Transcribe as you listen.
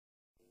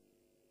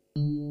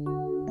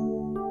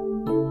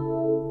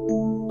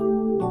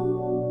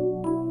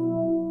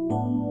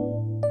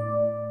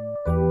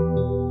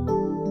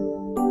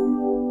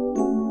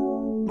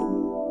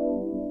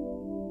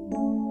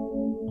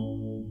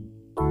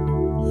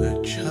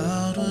A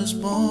child was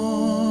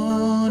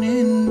born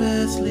in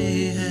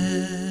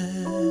Bethlehem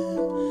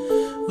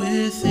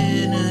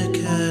within a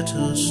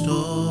cattle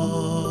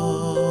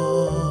stall.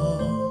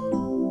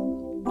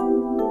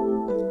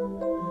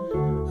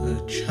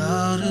 A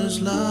child whose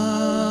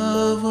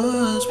love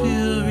was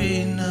pure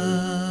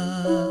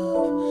enough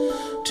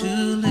to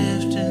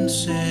lift and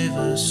save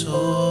a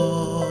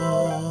soul.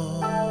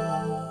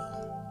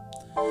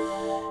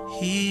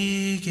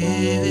 He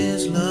gave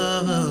his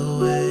love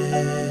away,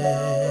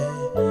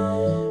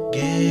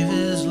 gave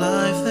his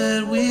life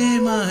that we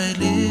might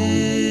live,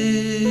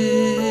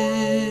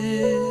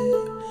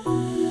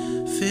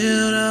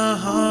 filled our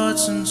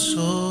hearts and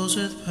souls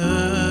with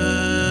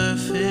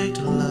perfect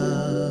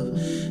love.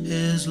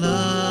 His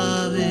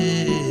love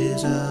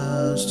is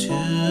ours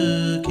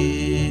to give.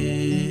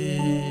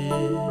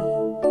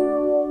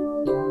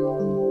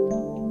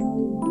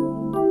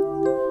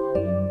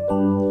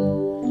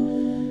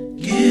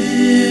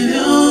 Give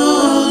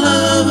your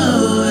love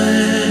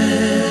away.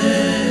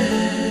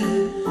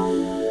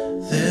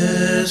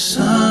 There's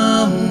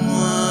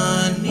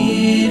someone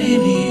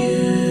needing you.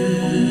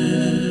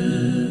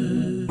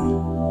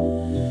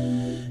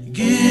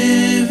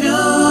 Give your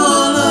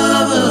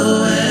love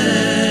away.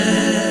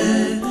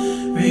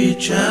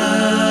 Reach out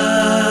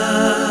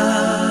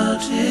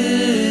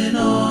in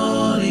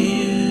all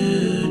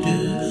you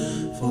do,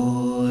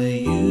 for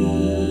you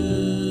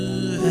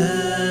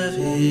have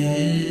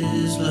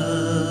His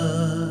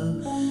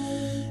love.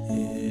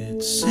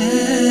 It's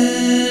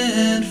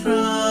sent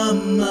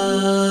from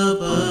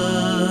above.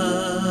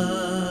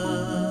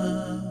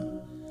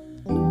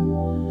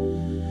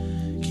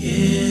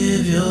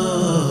 Give your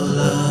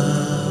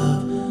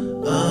love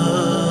away.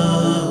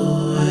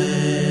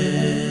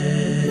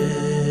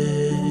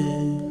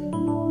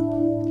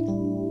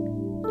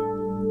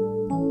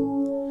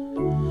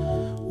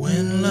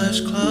 When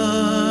life's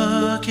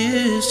clock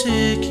is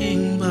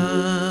ticking by,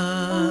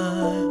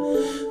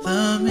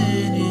 the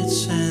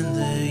minutes and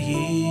the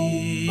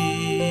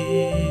years,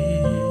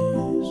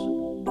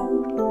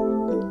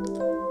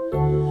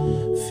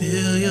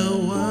 fill your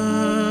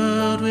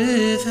world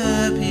with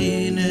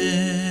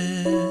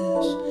happiness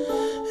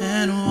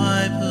and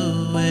wipe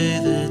away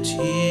the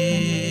tears.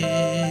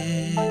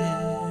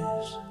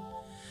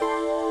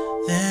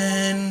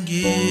 Then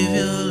give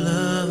your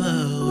love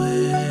away.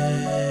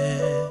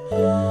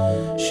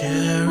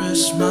 Share a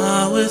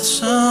smile with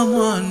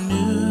someone new.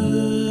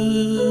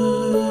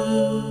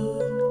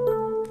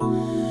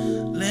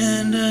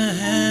 Lend a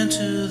hand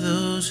to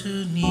those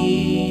who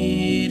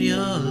need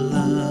your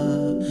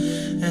love,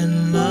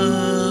 and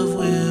love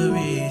will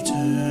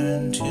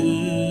return to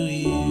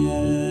you.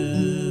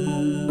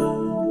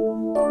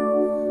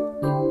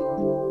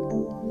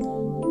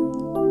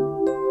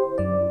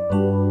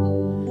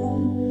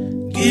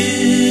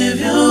 Give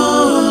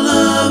your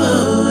love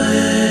away.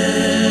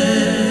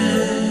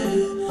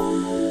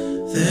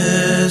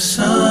 There's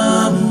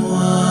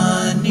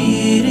someone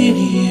needing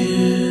you.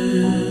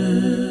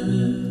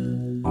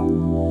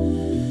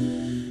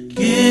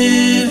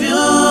 Give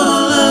your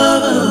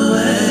love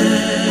away.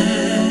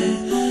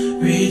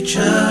 Reach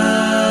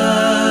out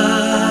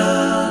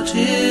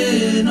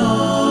in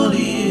all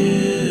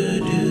you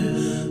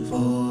do,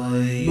 for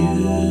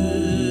you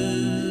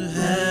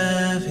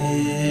have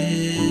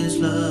His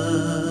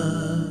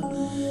love.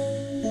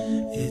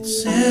 It's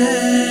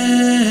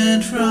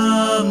sent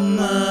from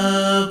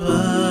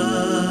above.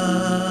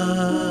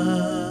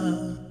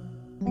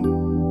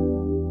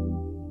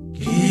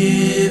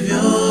 Give your